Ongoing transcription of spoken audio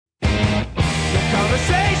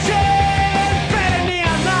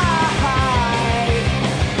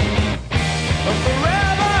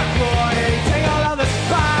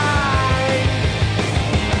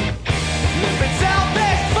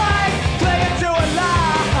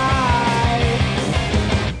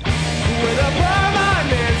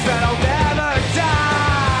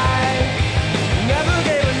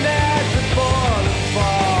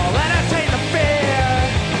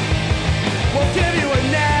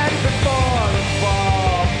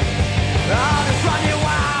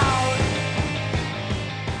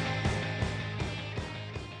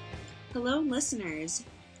listeners.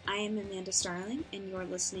 I am Amanda Starling, and you're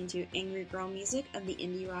listening to Angry Girl Music of the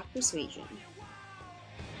Indie Rock Persuasion.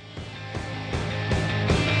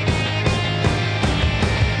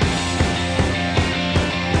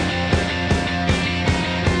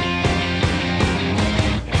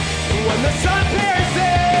 When the sun peers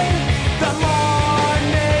in, the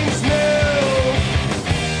morning's new.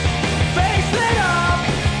 Face lit up,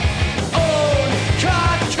 own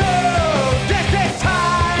cocoon. Distant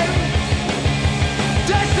time,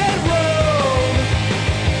 distant room.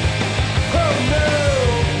 Who knew?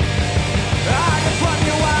 I just run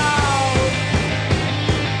you out.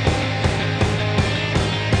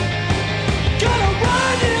 Gonna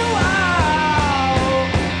run you out.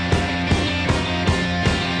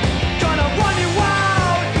 Gonna run you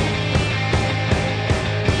out.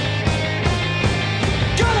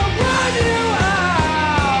 Gonna run you out.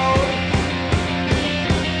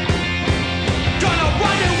 Gonna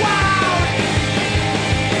run you out.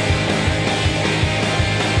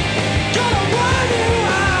 Gonna run you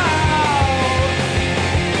out.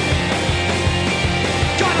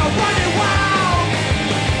 Gonna run you out.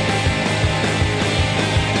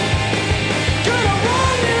 Gonna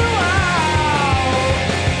run you out.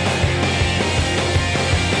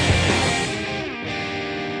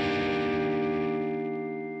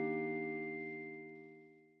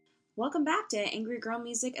 Welcome back to Angry Girl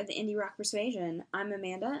Music of the Indie Rock Persuasion. I'm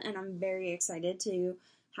Amanda, and I'm very excited to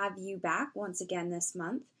have you back once again this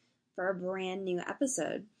month for a brand new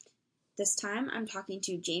episode. This time, I'm talking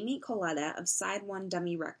to Jamie Coletta of Side One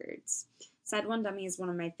Dummy Records. Side One Dummy is one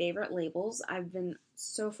of my favorite labels. I've been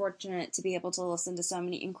so fortunate to be able to listen to so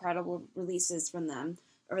many incredible releases from them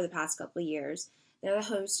over the past couple of years. They're the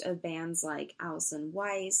host of bands like Alison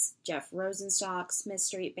Weiss, Jeff Rosenstock, Smith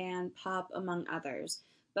Street Band, Pup, among others.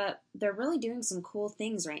 But they're really doing some cool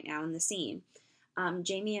things right now in the scene.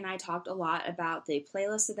 Jamie and I talked a lot about the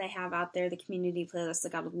playlists that they have out there, the community playlists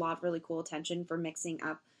that got a lot of really cool attention for mixing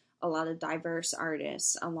up a lot of diverse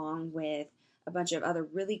artists, along with a bunch of other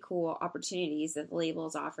really cool opportunities that the label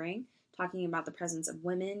is offering, talking about the presence of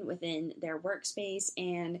women within their workspace,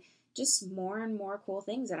 and just more and more cool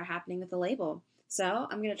things that are happening with the label. So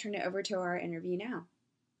I'm going to turn it over to our interview now.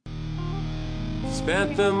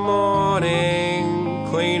 Spent the morning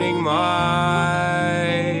cleaning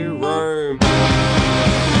my room.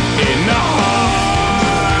 In the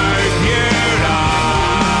heart you'd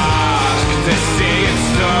ask to see it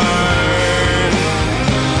stone.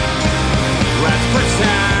 Let's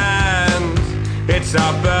pretend it's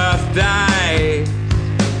our birthday,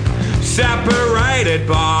 separated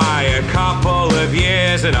by a couple of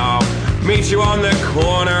years, and I'll meet you on the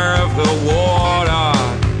corner of the water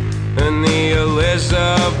and the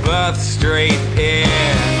Elizabeth Street Pier.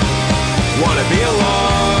 Wanna be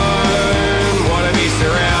alone, wanna be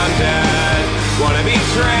surrounded, wanna be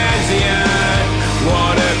transient,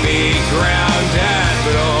 wanna be grounded,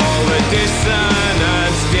 but all the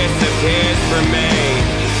dissonance disappears from me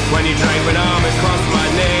when you drape an arm across my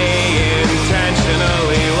knee,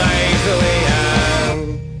 intentionally, lazily,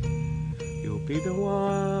 and you'll be the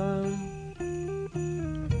one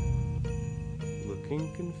looking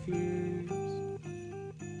confused,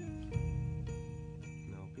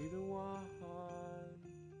 and I'll be the one.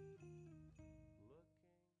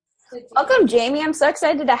 Welcome, Jamie. I'm so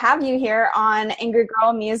excited to have you here on Angry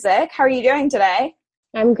Girl Music. How are you doing today?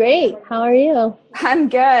 I'm great. How are you? I'm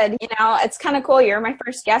good. You know, it's kind of cool. You're my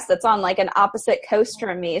first guest that's on like an opposite coast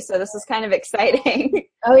from me, so this is kind of exciting.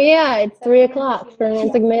 Oh yeah, it's 3:00.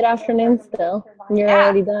 It's like mid-afternoon still, and you're Yeah.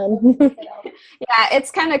 already done. Yeah,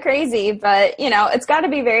 it's kind of crazy, but you know, it's got to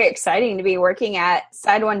be very exciting to be working at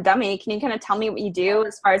Side One Dummy. Can you kind of tell me what you do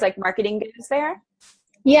as far as like marketing goes there?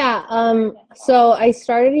 Yeah. So I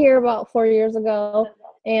started here about 4 years ago,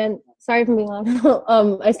 and sorry for being loud.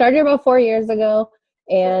 I started here about 4 years ago,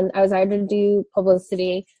 and I was hired to do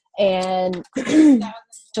publicity. And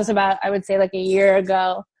just about, I would say, like a year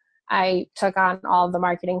ago, I took on all the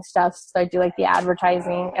marketing stuff. So I do like the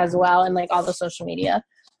advertising as well, and like all the social media.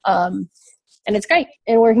 And it's great.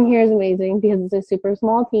 And working here is amazing because it's a super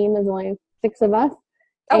small team. There's only 6 of us.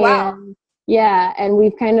 Oh, wow. Yeah, and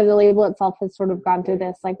we've kind of, the label itself has sort of gone through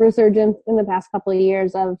this like resurgence in the past couple of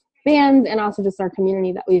years of fans, and also just our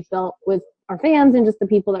community that we've built with our fans and just the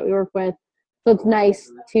people that we work with. So it's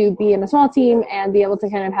nice to be in a small team and be able to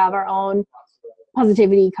kind of have our own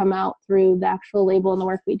positivity come out through the actual label and the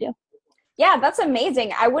work we do. Yeah, that's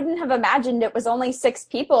amazing. I wouldn't have imagined it was only 6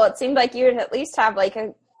 people. It seemed like you would at least have like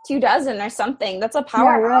a 24 or something. That's a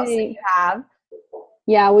powerhouse that you have.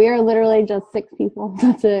 Yeah, we are literally just 6 people.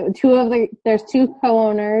 That's it. There's 2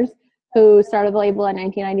 co-owners who started the label in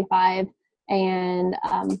 1995, And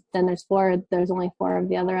then there's only four of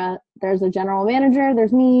the other. There's a general manager,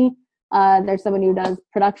 there's me, there's someone who does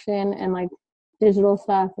production and like digital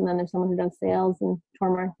stuff, and then there's someone who does sales and tour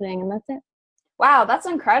marketing, and that's it. Wow, that's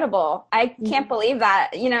incredible. I can't believe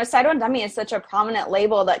that. Side One Dummy is such a prominent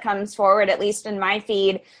label that comes forward, at least in my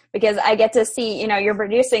feed, because I get to see, you're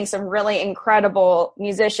producing some really incredible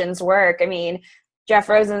musicians' work. I mean, Jeff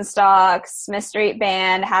Rosenstock, Smith Street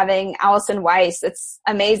Band, having Allison Weiss, it's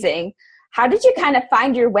amazing. How did you kind of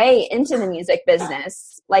find your way into the music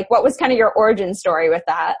business? Like, what was kind of your origin story with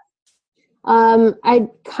that? I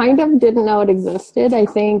kind of didn't know it existed. I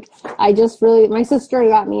think my sister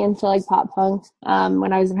got me into like pop punk,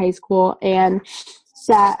 when I was in high school, and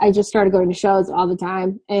that I just started going to shows all the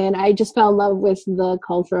time. And I just fell in love with the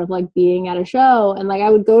culture of like being at a show. And like, I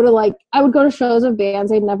would go to shows of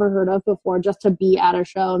bands I'd never heard of before just to be at a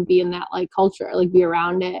show and be in that like culture, like be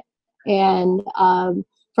around it. And,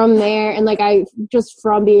 from there, and like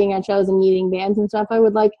from being at shows and meeting bands and stuff, I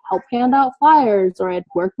would like help hand out flyers, or I'd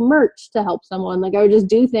work merch to help someone. Like I would just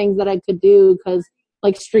do things that I could do because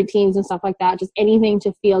like street teams and stuff like that, just anything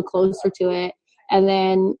to feel closer to it. And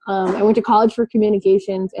then I went to college for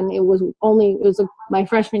communications, and it was like my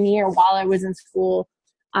freshman year while I was in school,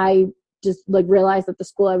 I just like realized that the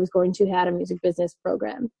school I was going to had a music business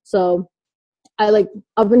program. So I like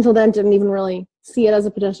up until then didn't even really see it as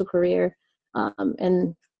a potential career.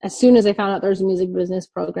 And as soon as I found out there was a music business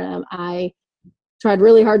program, I tried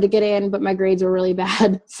really hard to get in, but my grades were really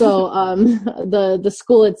bad. So the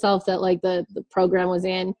school itself that like the program was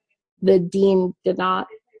in, the dean did not,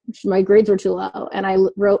 my grades were too low. And I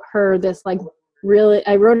wrote her this like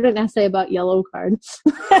I wrote an essay about Yellow Card.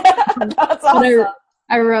 That's awesome.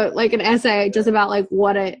 I wrote like an essay just about like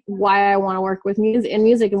why I want to work with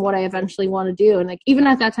music and what I eventually want to do. And like, even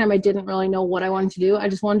at that time, I didn't really know what I wanted to do. I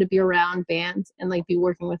just wanted to be around bands and like be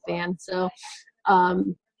working with bands. So,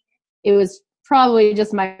 it was probably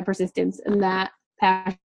just my persistence and that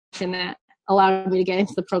passion that allowed me to get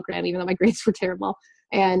into the program, even though my grades were terrible.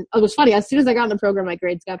 And it was funny. As soon as I got in the program, my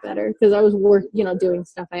grades got better because I was doing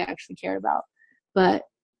stuff I actually cared about. But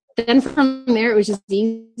then from there, it was just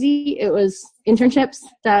easy. It was internships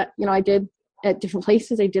that, I did at different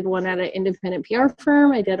places. I did one at an independent PR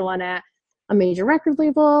firm. I did one at a major record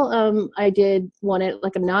label. I did one at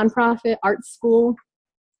like a nonprofit art school.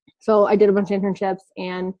 So I did a bunch of internships,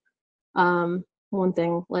 and one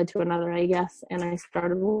thing led to another, I guess, and I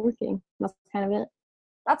started working. That's kind of it.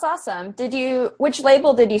 That's awesome. Which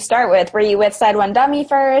label did you start with? Were you with Side One Dummy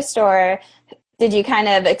first, or did you kind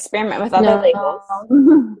of experiment with other labels?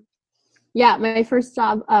 Yeah, my first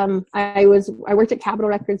job, I worked at Capitol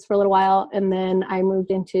Records for a little while, and then I moved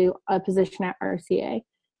into a position at RCA.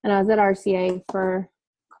 And I was at RCA for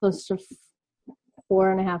close to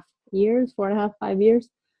 4.5 years, 5 years.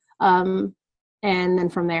 And then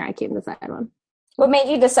from there, I came to Side One. What made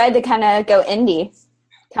you decide to kind of go indie,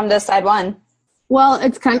 come to Side One? Well,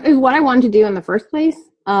 it's kind of what I wanted to do in the first place.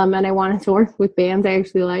 And I wanted to work with bands I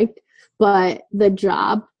actually liked. But the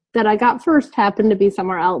job that I got first happened to be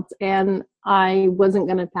somewhere else, and I wasn't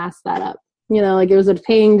going to pass that up. Like it was a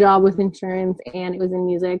paying job with insurance, and it was in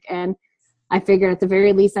music, and I figured at the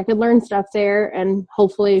very least I could learn stuff there and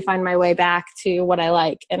hopefully find my way back to what I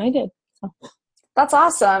like, and I did. So. That's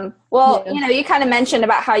awesome. Well, yeah. You kind of mentioned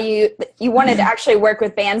about how you wanted to actually work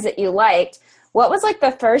with bands that you liked. What was like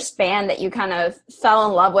the first band that you kind of fell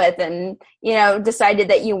in love with and, decided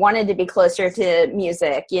that you wanted to be closer to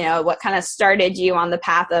music? What kind of started you on the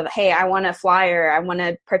path of, hey, I want to flyer, I want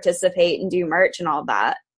to participate and do merch and all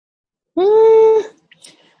that?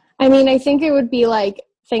 I mean, I think it would be like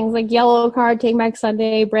things like Yellow Card, Take Back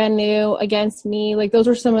Sunday, Brand New, Against Me. Like those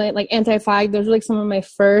were some of like Anti-Flag. Those were like some of my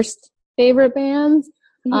first favorite bands.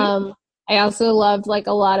 Mm-hmm. I also loved like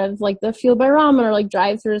a lot of like the Fueled by Ramen or like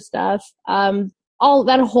Drive Thru stuff. All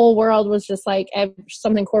that whole world was just like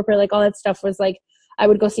something corporate, like all that stuff was like, I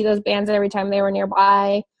would go see those bands every time they were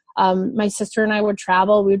nearby. My sister and I would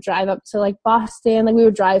travel. We would drive up to like Boston, like we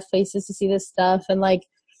would drive places to see this stuff. And like,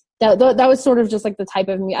 that was sort of just like the type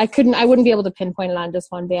of me. I wouldn't be able to pinpoint it on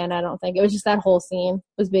just one band. I don't think it was just that whole scene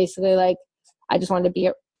was basically like, I just wanted to be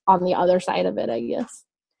on the other side of it, I guess.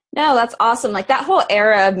 No, that's awesome. Like that whole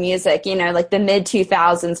era of music, like the mid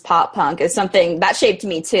 2000s pop punk is something that shaped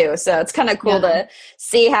me too. So it's kind of cool to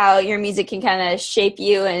see how your music can kind of shape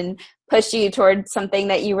you and push you towards something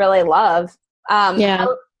that you really love.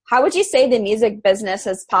 How would you say the music business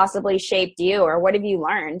has possibly shaped you, or what have you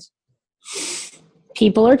learned?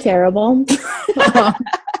 People are terrible.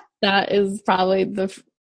 That is probably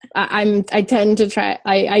I tend to try.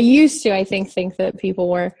 I used to, I think that people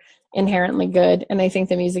were inherently good, and I think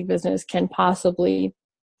the music business can possibly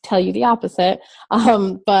tell you the opposite.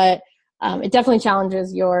 But it definitely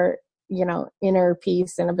challenges your, inner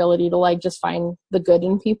peace and ability to like just find the good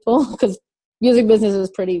in people, because music business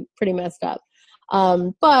is pretty messed up.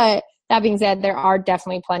 But that being said, there are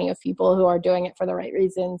definitely plenty of people who are doing it for the right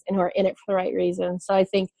reasons and who are in it for the right reasons. So I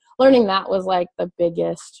think learning that was like the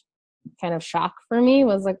biggest kind of shock for me,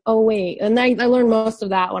 was like, oh wait. And I learned most of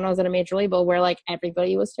that when I was at a major label where like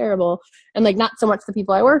everybody was terrible, and like not so much the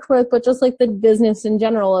people I worked with, but just like the business in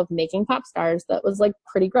general of making pop stars, that was like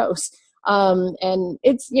pretty gross. And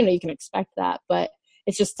it's, you can expect that, but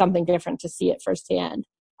it's just something different to see it firsthand.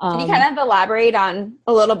 Can you kind of elaborate on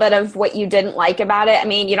a little bit of what you didn't like about it? I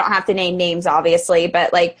mean, you don't have to name names, obviously,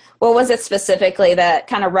 but like, what was it specifically that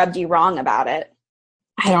kind of rubbed you wrong about it?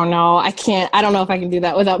 I don't know. I don't know if I can do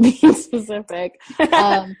that without being specific.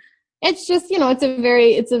 It's just,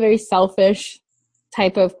 it's a very selfish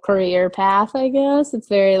type of career path, I guess. It's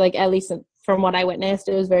very like, at least from what I witnessed,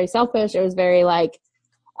 it was very selfish. It was very like,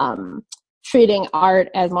 treating art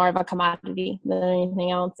as more of a commodity than anything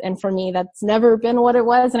else. And for me, that's never been what it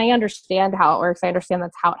was. And I understand how it works. I understand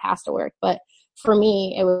that's how it has to work. But for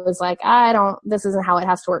me, it was like, this isn't how it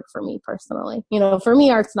has to work for me personally. For me,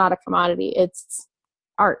 art's not a commodity. It's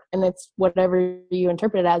art, and it's whatever you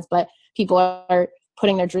interpret it as. But people are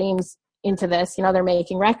putting their dreams into this. They're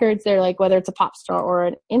making records. They're like, whether it's a pop star or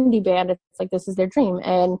an indie band, it's like, this is their dream.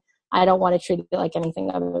 And I don't want to treat it like anything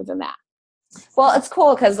other than that. Well, it's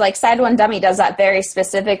cool because like Side One Dummy does that very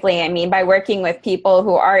specifically. I mean, by working with people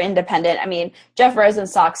who are independent. I mean, Jeff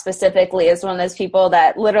Rosenstock specifically is one of those people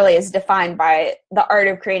that literally is defined by the art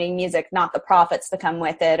of creating music, not the profits that come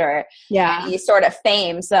with it or any sort of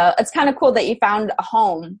fame. So it's kind of cool that you found a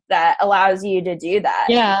home that allows you to do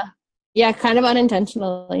that. Yeah, kind of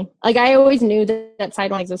unintentionally. Like, I always knew that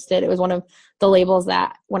Side One existed. It was one of the labels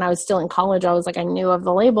that when I was still in college, I was like, I knew of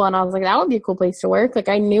the label, and I was like, that would be a cool place to work. Like,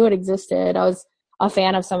 I knew it existed. I was a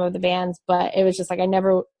fan of some of the bands, but it was just like, I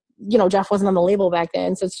never, Jeff wasn't on the label back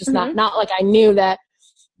then. So it's just not like I knew that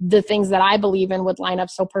the things that I believe in would line up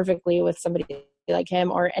so perfectly with somebody like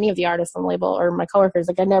him or any of the artists on the label or my coworkers.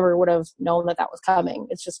 Like, I never would have known that was coming.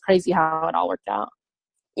 It's just crazy how it all worked out.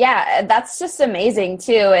 Yeah, that's just amazing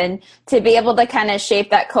too. And to be able to kind of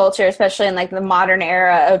shape that culture, especially in like the modern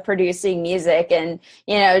era of producing music. And,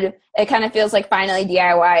 it kind of feels like finally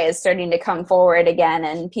DIY is starting to come forward again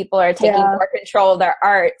and people are taking more control of their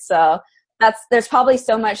art. So there's probably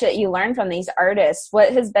so much that you learn from these artists.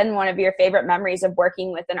 What has been one of your favorite memories of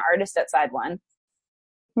working with an artist at Side One?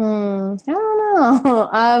 I don't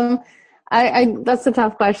know. I that's a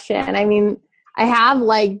tough question. I mean, I have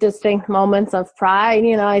like distinct moments of pride.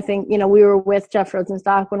 I think, we were with Jeff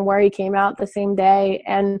Rosenstock when Worry came out the same day,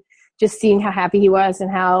 and just seeing how happy he was and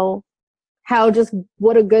how just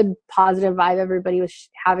what a good positive vibe everybody was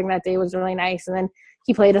having that day was really nice. And then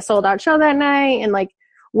he played a sold out show that night, and like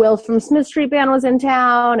Will from Smith Street Band was in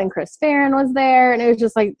town and Chris Farron was there. And it was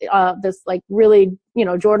just like this like really,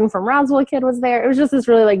 Jordan from Roswell Kid was there. It was just this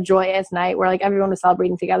really like joyous night where like everyone was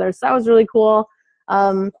celebrating together. So that was really cool.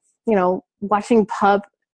 Watching Pup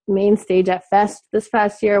main stage at Fest this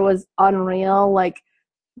past year was unreal. Like,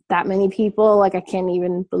 that many people, like, I can't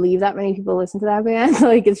even believe that many people listen to that band.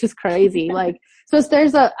 Like, it's just crazy. Like, so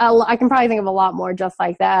there's I can probably think of a lot more just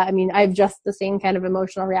like that. I mean, I have just the same kind of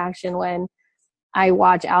emotional reaction when I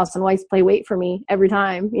watch Alison Weiss play Wait For Me every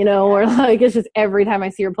time, or like, it's just every time I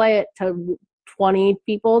see her play it to 20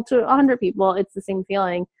 people to 100 people, it's the same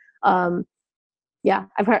feeling. I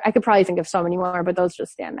could probably think of so many more, but those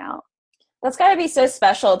just stand out. That's got to be so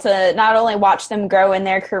special to not only watch them grow in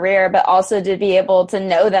their career, but also to be able to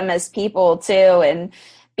know them as people too, and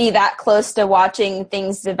be that close to watching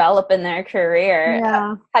things develop in their career.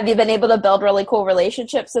 Yeah. Have you been able to build really cool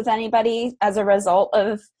relationships with anybody as a result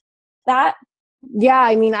of that? Yeah,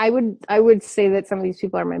 I mean, I would say that some of these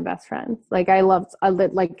people are my best friends. Like,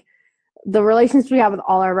 like the relationships we have with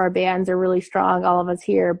all of our bands are really strong, all of us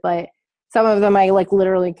here, but some of them I like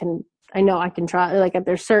literally I know I can try, like,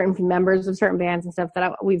 there's certain members of certain bands and stuff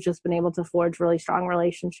that we've just been able to forge really strong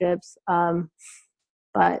relationships.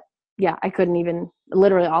 But yeah, I couldn't even,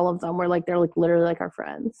 literally all of them were like, they're like literally like our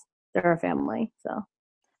friends. They're our family. So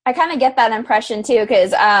I kind of get that impression too,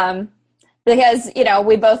 because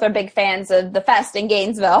we both are big fans of the Fest in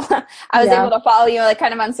Gainesville. I was able to follow you like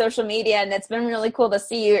kind of on social media, and it's been really cool to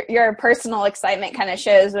see your personal excitement kind of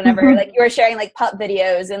shows whenever like you were sharing like Pup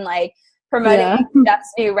videos and like promoting Jeff's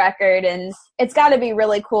new record. And it's got to be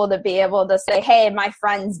really cool to be able to say, hey, my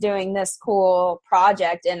friend's doing this cool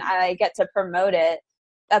project and I get to promote it.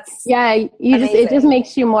 That's it just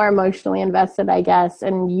makes you more emotionally invested, I guess,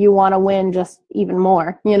 and you want to win just even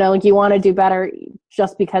more. Like, you want to do better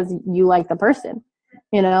just because you like the person.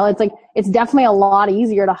 You know, it's like, it's definitely a lot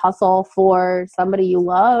easier to hustle for somebody you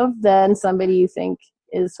love than somebody you think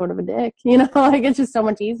is sort of a dick, you know, like it's just so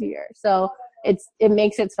much easier. So it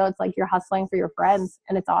makes it so it's like you're hustling for your friends,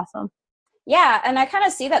 and it's awesome. Yeah, and I kind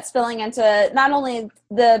of see that spilling into not only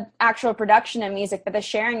the actual production of music, but the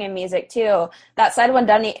sharing of music too. That Side One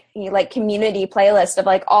Dunny like community playlist of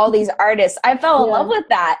like all these artists, I fell in love with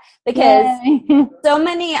that because so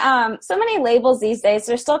many labels these days,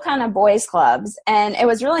 they're still kind of boys clubs, and it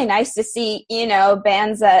was really nice to see, you know,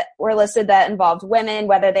 bands that were listed that involved women,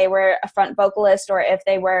 whether they were a front vocalist or if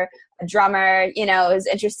they were a drummer. You know, it was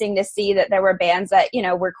interesting to see that there were bands that, you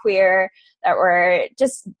know, were queer, that were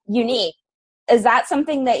just unique. Is that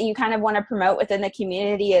something that you kind of want to promote within the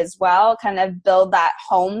community as well? Kind of build that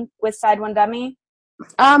home with Side One Dummy?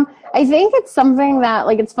 I think it's something that,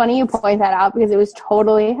 like, it's funny you point that out because it was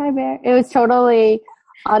totally, hi Bear, it was totally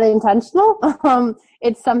unintentional.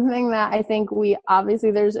 It's something that I think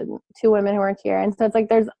obviously there's two women who are here. And so it's like,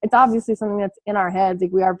 it's obviously something that's in our heads.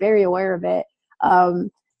 Like, we are very aware of it.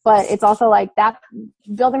 But it's also like that,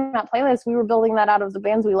 building that playlist, we were building that out of the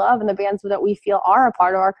bands we love and the bands that we feel are a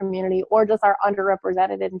part of our community or just are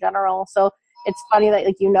underrepresented in general. So it's funny that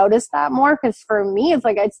like you notice that more, because for me, it's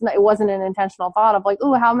like it wasn't an intentional thought of like,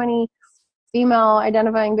 oh, how many female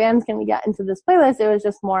identifying bands can we get into this playlist? It was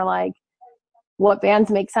just more like what bands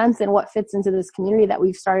make sense and what fits into this community that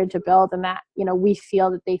we've started to build, and that, you know, we feel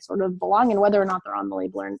that they sort of belong, and whether or not they're on the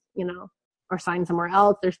label or, you know, or signed somewhere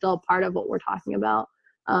else, they're still a part of what we're talking about.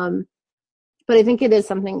 But I think it is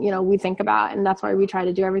something, you know, we think about, and that's why we try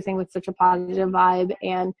to do everything with such a positive vibe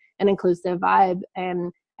and an inclusive vibe.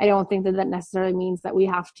 And I don't think that necessarily means that we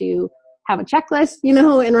have to have a checklist, you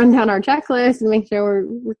know, and run down our checklist and make sure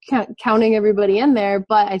we're counting everybody in there.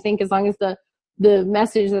 But I think as long as the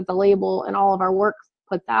message that the label and all of our work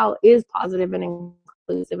puts out is positive and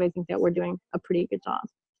inclusive, I think that we're doing a pretty good job.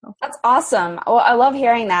 That's awesome. Well, I love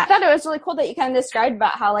hearing that. I thought it was really cool that you kind of described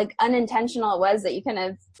about how like unintentional it was that you kind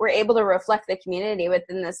of were able to reflect the community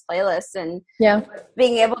within this playlist, and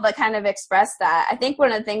being able to kind of express that. I think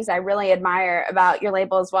one of the things I really admire about your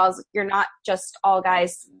label as well is you're not just all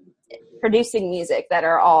guys producing music that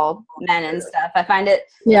are all men and stuff. I find it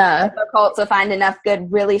difficult to find enough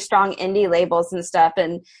good, really strong indie labels and stuff.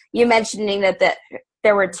 And you mentioning that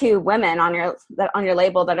there were two women on your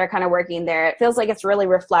label that are kind of working there. It feels like it's really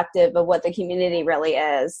reflective of what the community really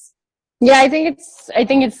is. Yeah, I think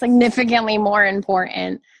it's significantly more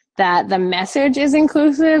important that the message is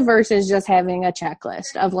inclusive versus just having a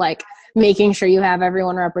checklist of like making sure you have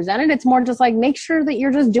everyone represented. It's more just like make sure that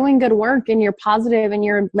you're just doing good work and you're positive and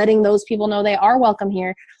you're letting those people know they are welcome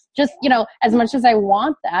here. Just, you know, as much as I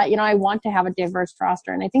want that, you know, I want to have a diverse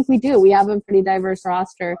roster, and I think we do. We have a pretty diverse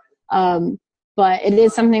roster. But it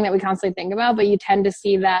is something that we constantly think about, but you tend to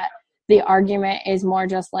see that the argument is more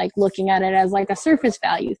just like looking at it as like a surface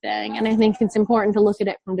value thing. And I think it's important to look at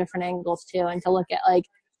it from different angles too, and to look at like,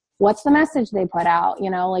 what's the message they put out, you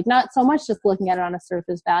know, like not so much just looking at it on a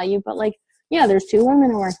surface value, but like, yeah, there's two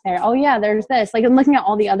women who work there. Oh yeah, there's this, like, I'm looking at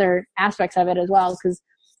all the other aspects of it as well. Cause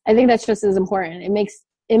I think that's just as important.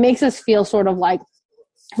 It makes us feel sort of like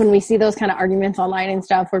when we see those kind of arguments online and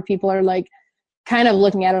stuff where people are like, kind of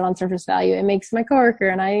looking at it on surface value, it makes my coworker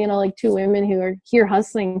and I, you know, like two women who are here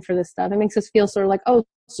hustling for this stuff, it makes us feel sort of like, oh,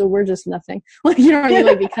 so we're just nothing. Like, you know what I mean?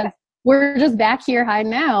 Like, because we're just back here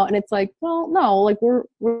hiding out, and it's like, well, no, like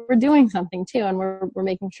we're doing something too, and we're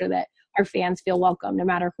making sure that our fans feel welcome no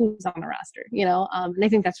matter who's on the roster, you know. And I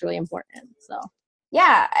think that's really important. So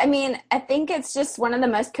yeah, I mean, I think it's just one of the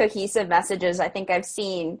most cohesive messages I think I've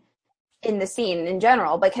seen in the scene in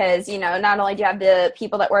general, because, you know, not only do you have the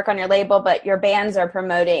people that work on your label, but your bands are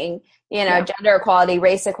promoting, you know, gender equality,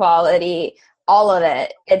 race equality, all of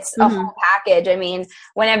it. It's a whole package. I mean,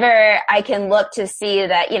 whenever I can look to see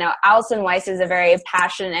that, you know, Alison Weiss is a very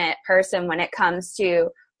passionate person when it comes to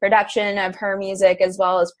production of her music as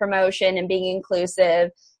well as promotion and being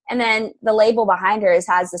inclusive. And then the label behind her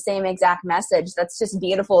has the same exact message. That's just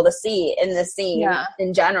beautiful to see in the scene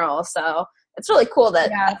in general. So it's really cool that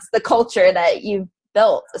that's the culture that you've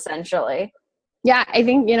built, essentially. Yeah, I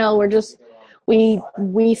think, you know,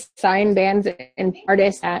 we sign bands and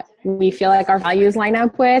artists that we feel like our values line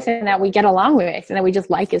up with and that we get along with and that we just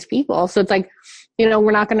like as people. So it's like, you know,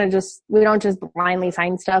 we don't just blindly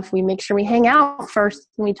sign stuff. We make sure we hang out first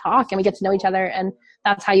and we talk and we get to know each other. And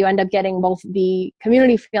that's how you end up getting both the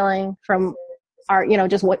community feeling from our, you know,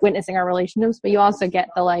 just witnessing our relationships, but you also get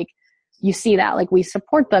the, like, you see that, like, we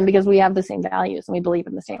support them because we have the same values and we believe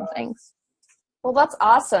in the same things. Well, that's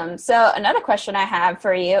awesome. So another question I have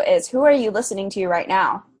for you is, who are you listening to right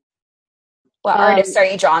now? What artists are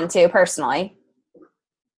you drawn to personally?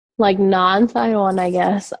 Like non-side one, I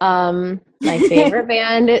guess. My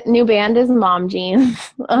favorite new band is Mom Jeans.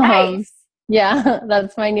 Nice. Yeah,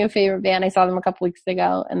 that's my new favorite band. I saw them a couple weeks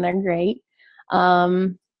ago, and they're great.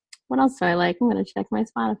 What else do I like? I'm gonna check my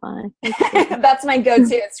Spotify. That's my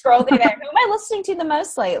go-to. Scroll through there. Who am I listening to the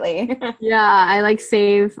most lately? Yeah, I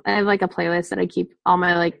have like a playlist that I keep all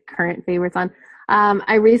my like current favorites on.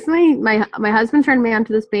 I recently my husband turned me on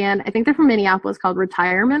to this band. I think they're from Minneapolis called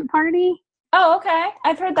Retirement Party. Oh, okay.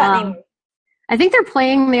 I've heard that name. I think they're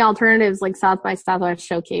playing the Alternatives like South by Southwest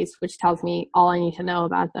showcase, which tells me all I need to know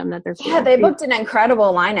about them. That they're They booked an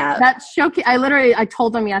incredible lineup. That showcase, I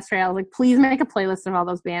told them yesterday, I was like, please make a playlist of all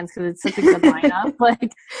those bands because it's such a good lineup.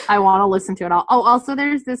 Like, I want to listen to it all. Oh, also,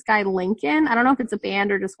 there's this guy Lincoln. I don't know if it's a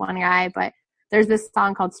band or just one guy, but there's this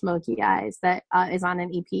song called Smoky Eyes that is on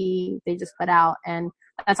an EP they just put out, and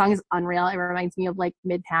that song is unreal. It reminds me of like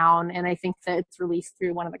Midtown, and I think that it's released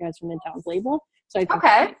through one of the guys from Midtown's label. So I think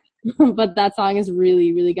okay. But that song is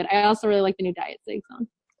really, really good. I also really like the new Diet Sig song.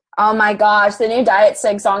 Oh my gosh, the new Diet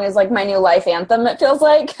Sig song is like my new life anthem, it feels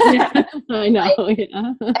like. Yeah, I know,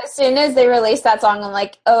 yeah. As soon as they released that song, I'm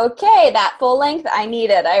like, okay, that full length, I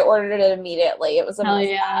need it. I ordered it immediately. It was a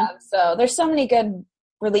must-have. So there's so many good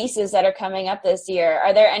releases that are coming up this year.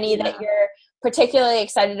 Are there any that you're particularly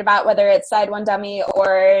excited about, whether it's Side One Dummy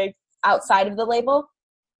or outside of the label?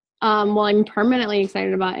 Well, I'm permanently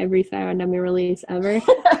excited about every Side One Dummy release ever.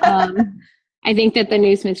 I think that the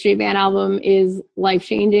new Smith Street Band album is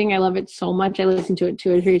life-changing. I love it so much. I listen to it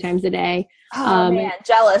 2 or 3 times a day. Oh, man,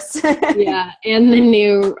 jealous. Yeah, and the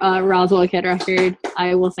new Roswell Kid record,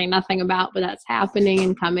 I will say nothing about, but that's happening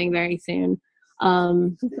and coming very soon.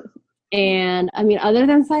 And, I mean, other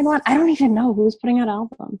than Side One, I don't even know who's putting out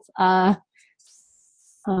albums.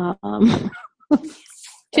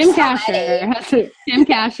 Tim Casher. Tim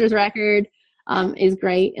Casher's record is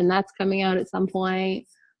great, and that's coming out at some point.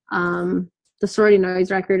 The Sorority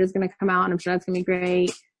Noise record is going to come out, and I'm sure that's going to be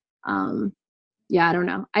great. Yeah, I don't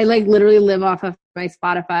know. I like literally live off of my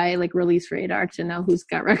Spotify like release radar to know who's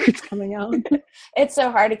got records coming out. It's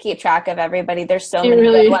so hard to keep track of everybody. There's so many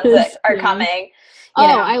good ones that are coming. You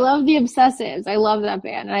know. I love the Obsessives. I love that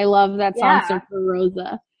band, and I love that song for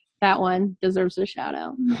Rosa. That one deserves a shout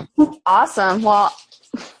out. Awesome. Well,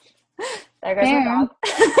 there goes my dog.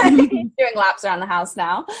 He's doing laps around the house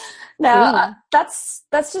now. No, that's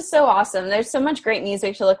just so awesome. There's so much great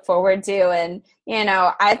music to look forward to. And, you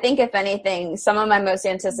know, I think if anything, some of my most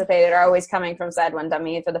anticipated are always coming from Side One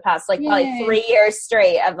Dummy for the past, like, probably 3 years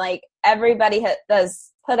straight. Of like, everybody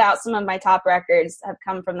does put out some of my top records have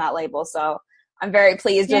come from that label. So I'm very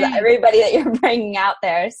pleased with everybody that you're bringing out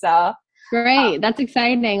there. So great. That's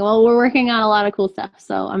exciting. Well, we're working on a lot of cool stuff.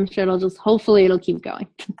 So I'm sure hopefully it'll keep going.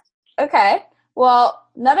 Okay. Well,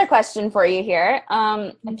 another question for you here.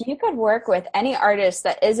 If you could work with any artist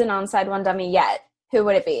that isn't on Side One Dummy yet, who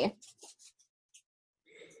would it be?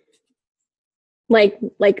 Like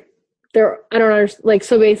there, I don't know. Like,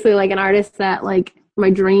 so basically like an artist that like my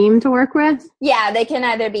dream to work with. Yeah. They can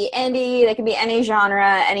either be indie, they can be any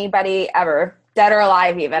genre, anybody ever, dead or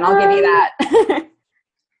alive even. I'll give you that.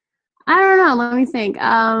 I don't know. Let me think.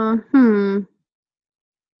 Damn,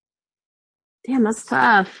 that's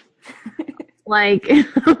tough. Like,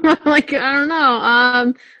 like, I don't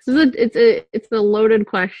know. It's a loaded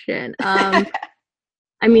question. I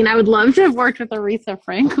mean, I would love to have worked with Aretha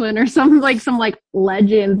Franklin or some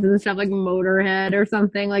legends and stuff like Motorhead or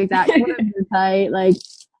something like that. Tight. Like,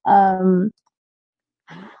 I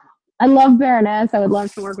love Baroness. I would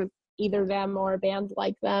love to work with either them or a band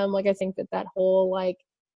like them. Like, I think that whole like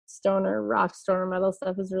stoner rock, stoner metal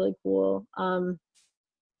stuff is really cool.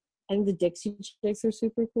 I think the Dixie Chicks are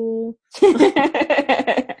super cool.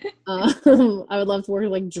 I would love to work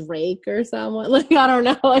with like Drake or someone. Like, I don't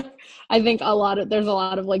know. Like, I think there's a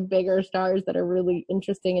lot of like bigger stars that are really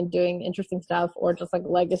interesting and doing interesting stuff, or just like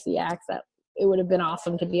legacy acts that it would have been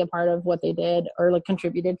awesome to be a part of what they did or like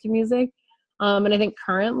contributed to music. And I think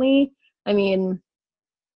currently, I mean,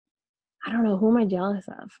 I don't know, who am I jealous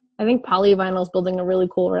of? I think Polyvinyl's building a really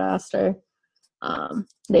cool roster.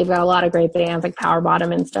 They've got a lot of great bands like Power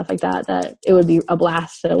Bottom and stuff like that it would be a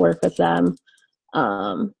blast to work with them.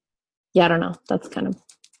 Yeah, I don't know. That's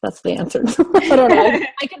the answer. I don't know.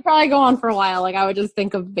 I could probably go on for a while. Like, I would just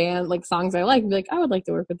think of band, like songs I like, and be like, I would like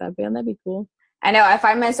to work with that band. That'd be cool. I know. I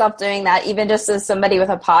find myself doing that even just as somebody with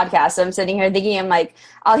a podcast. I'm sitting here thinking, I'm like,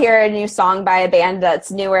 I'll hear a new song by a band that's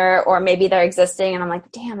newer, or maybe they're existing, and I'm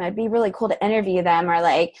like, damn, it'd be really cool to interview them or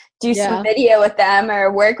like do some video with them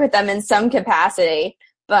or work with them in some capacity.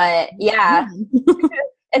 But yeah,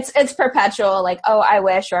 it's perpetual, like, oh, I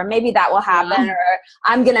wish, or maybe that will happen, or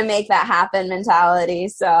I'm going to make that happen mentality.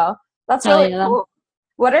 So that's really cool.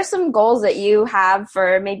 What are some goals that you have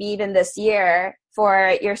for maybe even this year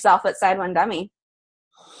for yourself at Side One Dummy?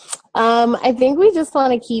 I think we just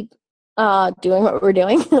want to keep doing what we're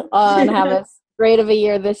doing and have as great of a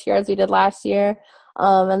year this year as we did last year.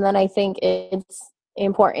 And then I think it's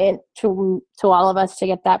important to all of us to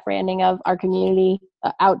get that branding of our community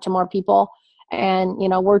out to more people. And, you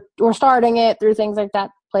know, we're starting it through things like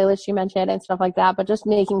that playlist you mentioned and stuff like that, but just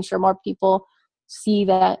making sure more people see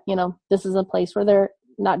that, you know, this is a place where they're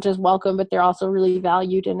not just welcome, but they're also really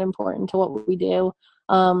valued and important to what we do.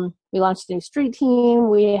 We launched a new street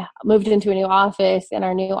team. We moved into a new office, and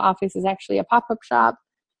our new office is actually a pop-up shop.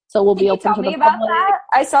 So we'll be open to the public. That?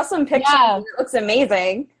 I saw some pictures. Yeah. It looks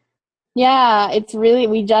amazing. Yeah, it's really,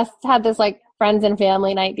 we just had this like friends and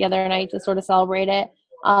family night the other night to sort of celebrate it.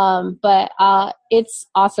 But it's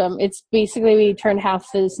awesome. It's basically, we turned half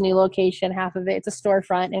this new location, half of it's a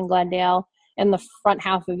storefront in Glendale, and the front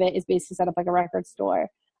half of it is basically set up like a record store.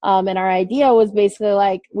 And our idea was basically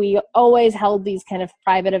like, we always held these kind of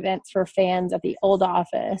private events for fans at the old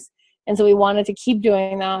office. And so we wanted to keep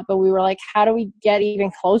doing that, but we were like, how do we get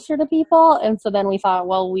even closer to people? And so then we thought,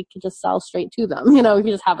 well, we could just sell straight to them. You know, we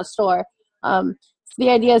could just have a store. So the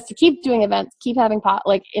idea is to keep doing events, keep having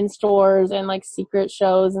like in stores and like secret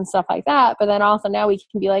shows and stuff like that. But then also now we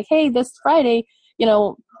can be like, hey, this Friday, you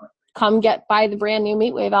know, come buy the brand new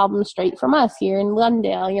Meatwave album straight from us here in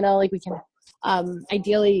Glendale. You know, like we can,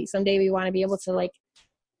 ideally someday we want to be able to like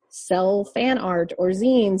sell fan art or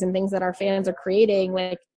zines and things that our fans are creating.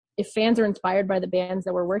 Like if fans are inspired by the bands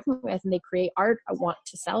that we're working with and they create art, I want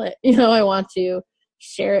to sell it. You know, I want to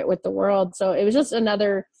share it with the world. So it was just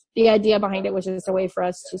the idea behind it was just a way for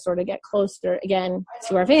us to sort of get closer again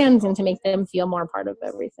to our fans and to make them feel more part of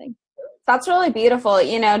everything. That's really beautiful,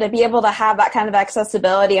 you know, to be able to have that kind of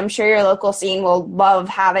accessibility. I'm sure your local scene will love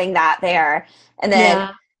having that there. And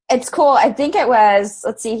then It's cool. I think it was,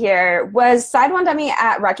 let's see here, was Side One Dummy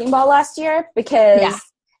at Wrecking Ball last year? Because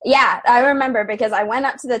I remember because I went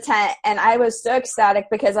up to the tent and I was so ecstatic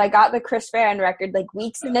because I got the Chris Farron record like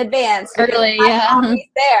weeks in advance. Early,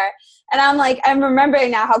 there. And I'm like, I'm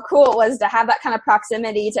remembering now how cool it was to have that kind of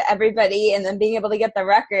proximity to everybody and then being able to get the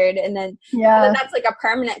record. And then that's like a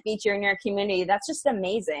permanent feature in your community. That's just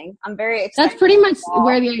amazing. I'm very excited. That's pretty much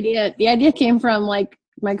where the idea came from, like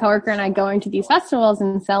my coworker and I going to these festivals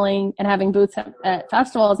and selling and having booths at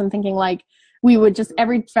festivals and thinking like we would just,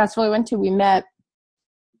 every festival we went to, we met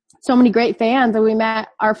so many great fans. And we met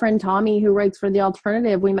our friend Tommy, who writes for The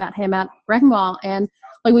Alternative. We met him at Wrecking Ball, and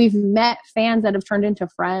like we've met fans that have turned into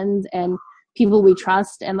friends and people we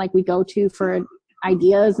trust and like we go to for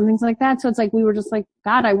ideas and things like that. So it's like we were just like,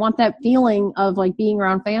 God, I want that feeling of like being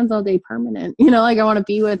around fans all day permanent. You know, like I want to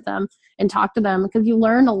be with them and talk to them because you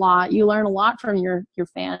learn a lot. You learn a lot from your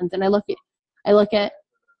fans. And I look at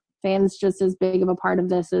fans just as big of a part of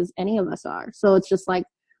this as any of us are. So it's just like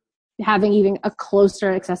having even a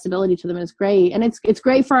closer accessibility to them is great. And it's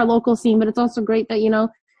great for our local scene, but it's also great that, you know,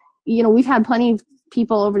 we've had plenty of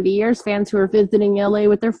people over the years, fans who are visiting LA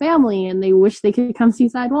with their family and they wish they could come see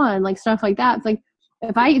Side One, like stuff like that. It's like,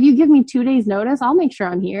 if you give me 2 days notice, I'll make sure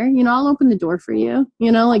I'm here. You know, I'll open the door for you.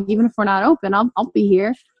 You know, like even if we're not open, I'll be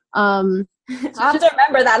here. I'll have to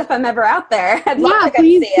remember that if I'm ever out there. I'd love to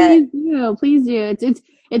see it. Please do.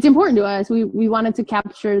 It's important to us. We wanted to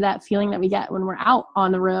capture that feeling that we get when we're out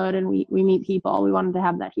on the road and we meet people. We wanted to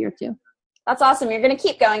have that here too. That's awesome. You're going to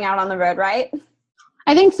keep going out on the road, right?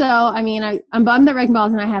 I think so. I mean, I'm bummed that Wrecking Ball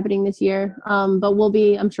is not happening this year. But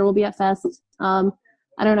I'm sure we'll be at Fest.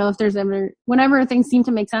 I don't know if there's whenever things seem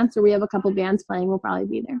to make sense or we have a couple bands playing, we'll probably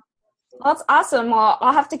be there. Well, that's awesome. Well,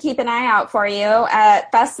 I'll have to keep an eye out for you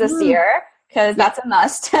at Fest this year because that's a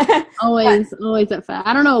must. always at Fest.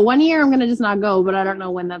 I don't know. 1 year I'm going to just not go, but I don't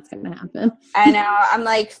know when that's going to happen. I know. I'm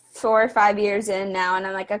like 4 or 5 years in now, and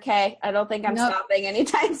I'm like, okay, I don't think I'm stopping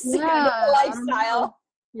anytime soon. Yeah, the lifestyle.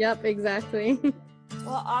 Yep, exactly.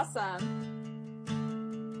 Well, awesome.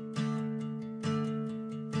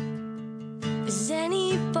 Is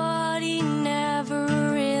anybody never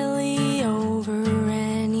really over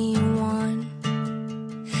anyone?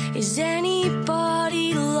 Is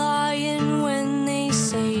anybody lying when they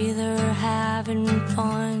say they're having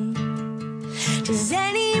fun? Does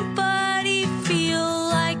anybody feel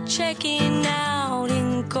like checking out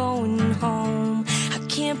and going home? I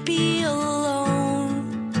can't be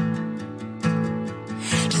alone.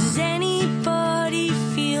 Does anybody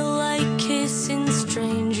feel like kissing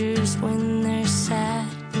strangers when they're sad?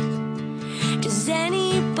 Does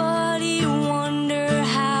anybody wonder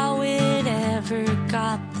how it ever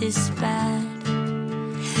got this bad?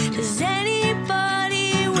 Does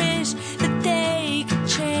anybody wish that they could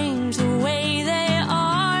change the way they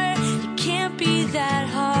are? It can't be that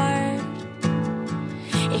hard.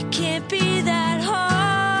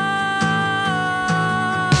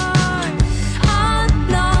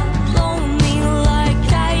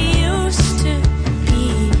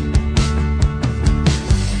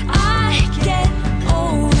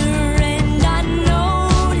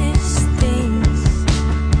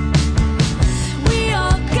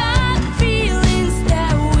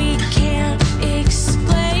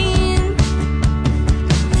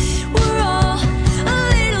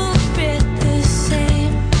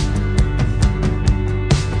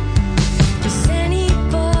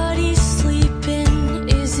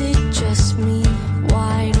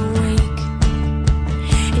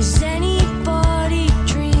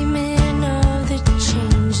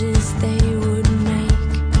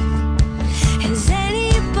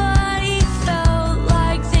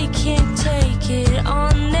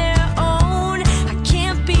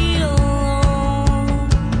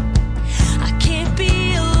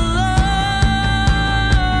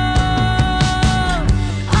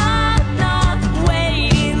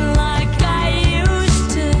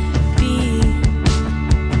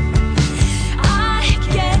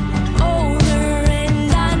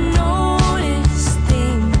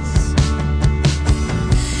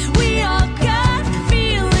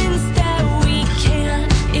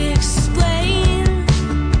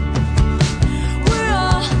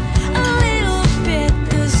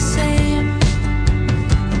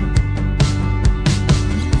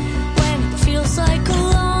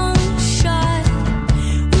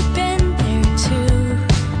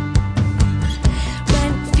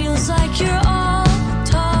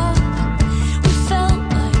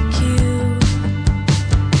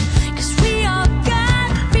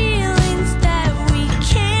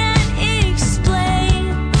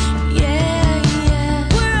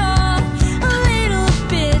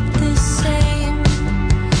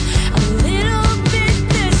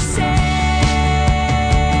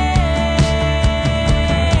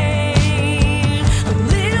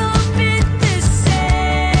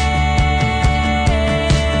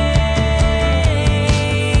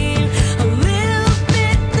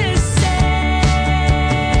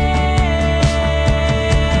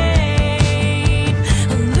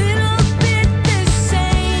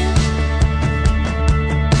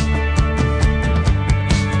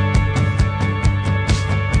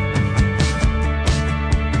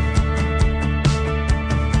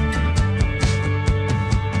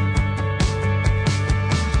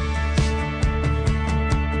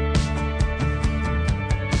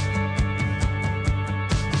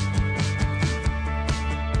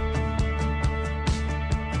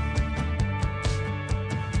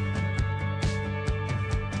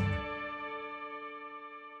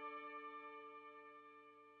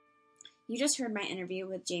 You just heard my interview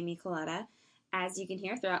with Jamie Coletta. As you can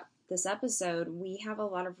hear throughout this episode, we have a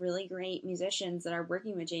lot of really great musicians that are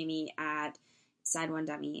working with Jamie at Side One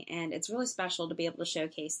Dummy, and it's really special to be able to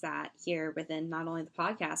showcase that here within not only the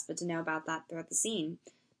podcast, but to know about that throughout the scene.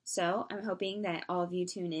 So I'm hoping that all of you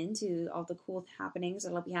tune in to all the cool happenings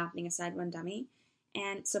that'll be happening at Side One Dummy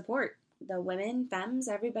and support the women, femmes,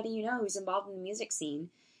 everybody you know who's involved in the music scene.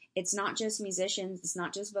 It's not just musicians, it's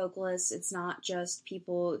not just vocalists, it's not just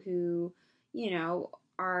people who,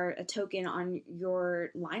 are a token on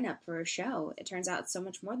your lineup for a show. It turns out it's so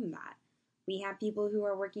much more than that. We have people who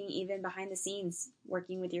are working even behind the scenes,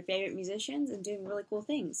 working with your favorite musicians and doing really cool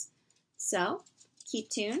things. So, keep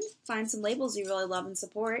tuned, find some labels you really love and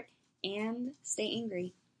support, and stay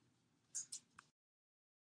angry.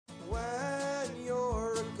 When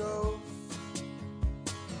you're a ghost,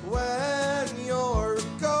 when you're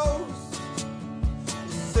a ghost,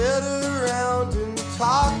 you sit around and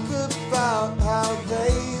talk